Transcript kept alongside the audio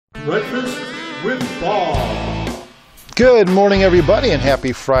Breakfast with Bob. Good morning, everybody, and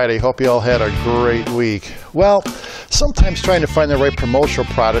happy Friday. Hope you all had a great week. Well, sometimes trying to find the right promotional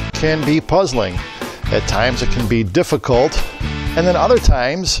product can be puzzling. At times it can be difficult, and then other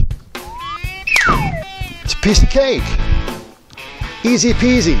times it's a piece of cake. Easy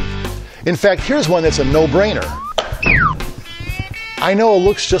peasy. In fact, here's one that's a no-brainer. I know it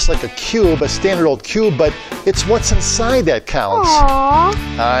looks just like a cube, a standard old cube, but it's what's inside that counts. Aww.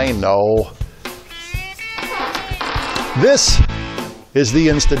 I know. This is the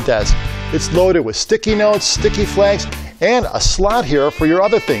Instadesk. It's loaded with sticky notes, sticky flags, and a slot here for your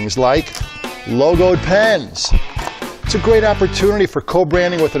other things like logoed pens. It's a great opportunity for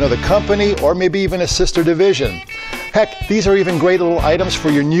co-branding with another company or maybe even a sister division. Heck, these are even great little items for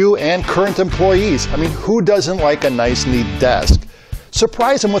your new and current employees. I mean, who doesn't like a nice, neat desk?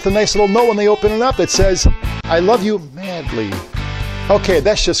 Surprise them with a nice little note when they open it up that says, "I love you madly." Okay,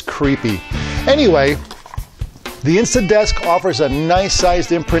 that's just creepy. Anyway, the Instadesk offers a nice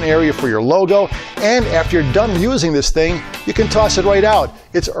sized imprint area for your logo, and after you're done using this thing, you can toss it right out.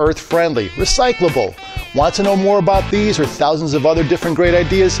 It's earth friendly, recyclable. Want to know more about these or thousands of other different great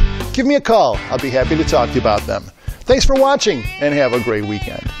ideas? Give me a call. I'll be happy to talk to you about them. Thanks for watching and have a great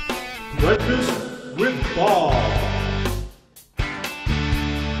weekend. Breakfast with Bob.